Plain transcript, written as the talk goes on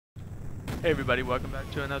Hey everybody, welcome back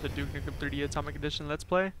to another Nukem 3D Atomic Edition Let's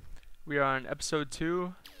Play. We are on episode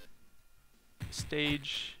 2,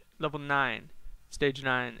 stage level 9, stage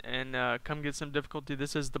 9, and come get some difficulty.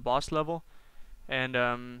 This is the boss level, and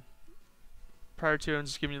prior to, I'm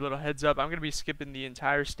just giving you a little heads up, I'm going to be skipping the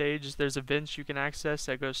entire stage. There's a vent you can access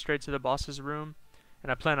that goes straight to the boss's room,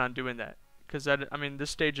 and I plan on doing that, because I mean, this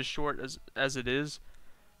stage is short as it is,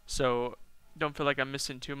 so don't feel like I'm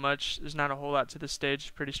missing too much. There's not a whole lot to this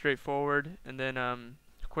stage, pretty straightforward. And then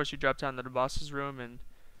of course you drop down to the boss's room and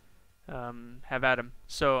have at him.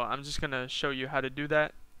 So I'm just gonna show you how to do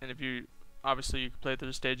that, and if you obviously you can play through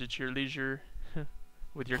the stage at your leisure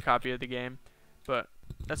with your copy of the game, but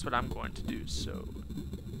that's what I'm going to do. So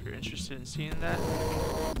if you're interested in seeing that,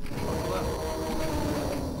 buckle up.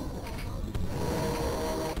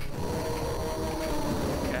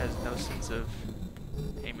 Guy has no sense of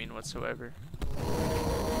aiming whatsoever.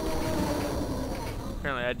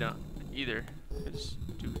 Apparently I don't either, because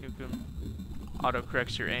Duke Nukem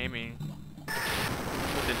auto-corrects your aiming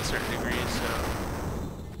within a certain degree, so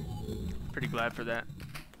pretty glad for that.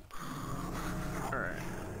 Alright.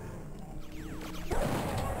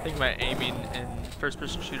 I think my aiming in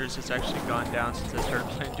first-person shooters has actually gone down since I started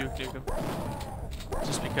playing Duke Nukem.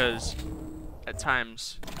 Just because at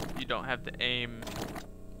times you don't have to aim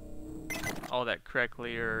all that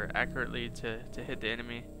correctly or accurately to hit the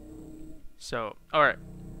enemy. So, alright.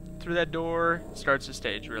 Through that door starts the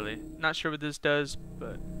stage, really. Not sure what this does,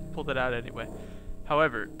 but pulled it out anyway.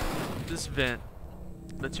 However, this vent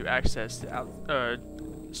lets you access the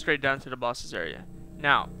straight down to the boss's area.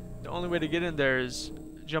 Now, the only way to get in there is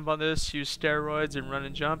jump on this, use steroids and run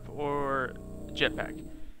and jump, or jetpack.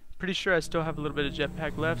 Pretty sure I still have a little bit of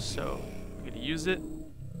jetpack left, so I'm going to use it.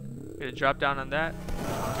 I'm going to drop down on that.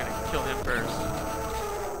 I'm going to kill him first.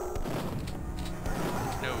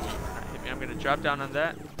 No, not hit me. I'm going to drop down on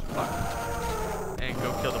that. And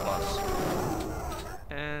go kill the boss.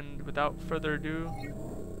 And without further ado,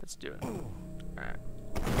 let's do it. Alright.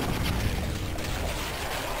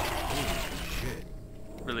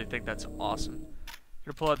 Really think that's awesome.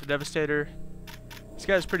 Gonna pull out the Devastator. This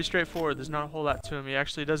guy's pretty straightforward. There's not a whole lot to him. He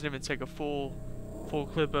actually doesn't even take a full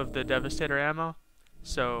clip of the Devastator ammo.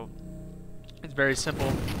 So it's very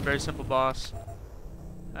simple boss.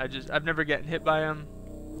 I've never gotten hit by him.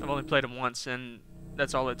 I've only played him once, and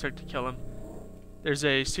that's all it took to kill him. There's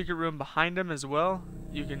a secret room behind him as well.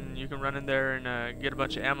 You can run in there and get a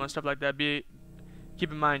bunch of ammo and stuff like that.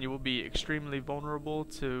 Keep in mind, you will be extremely vulnerable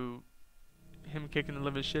to him kicking the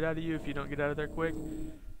living shit out of you if you don't get out of there quick.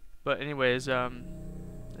 But anyways,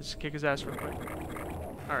 let's kick his ass real quick.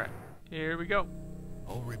 Alright, here we go.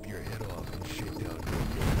 I'll rip your head off and shit down.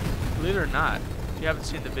 Believe it or not, if you haven't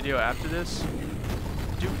seen the video after this,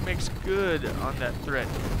 Duke makes good on that threat.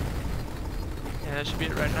 And that should be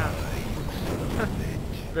it right now.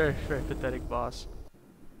 Very, very pathetic boss.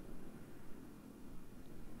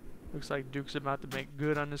 Looks like Duke's about to make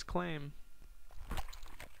good on his claim.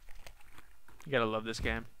 You gotta love this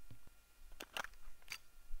game.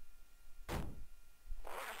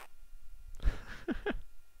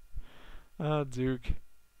 Oh, Duke.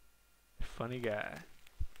 Funny guy.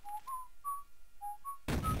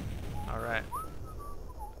 Alright.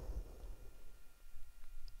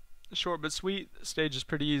 Short but sweet. The stage is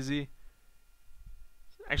pretty easy.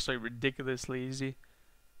 Actually ridiculously easy.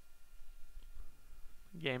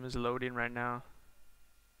 Game is loading right now.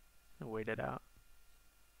 I'll wait it out.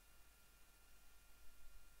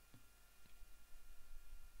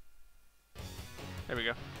 There we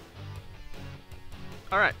go.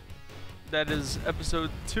 Alright. That is episode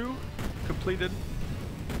 2 completed.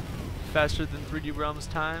 Faster than 3D Realms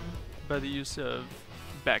time by the use of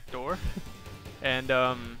backdoor. And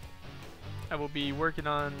I will be working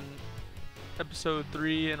on episode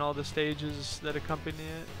 3 and all the stages that accompany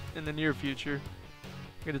it in the near future.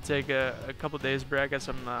 I'm gonna take a couple days break. I got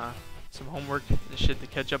some homework and shit to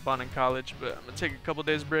catch up on in college, but I'm gonna take a couple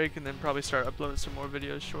days break and then probably start uploading some more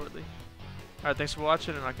videos shortly. Alright, thanks for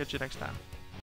watching, and I'll catch you next time.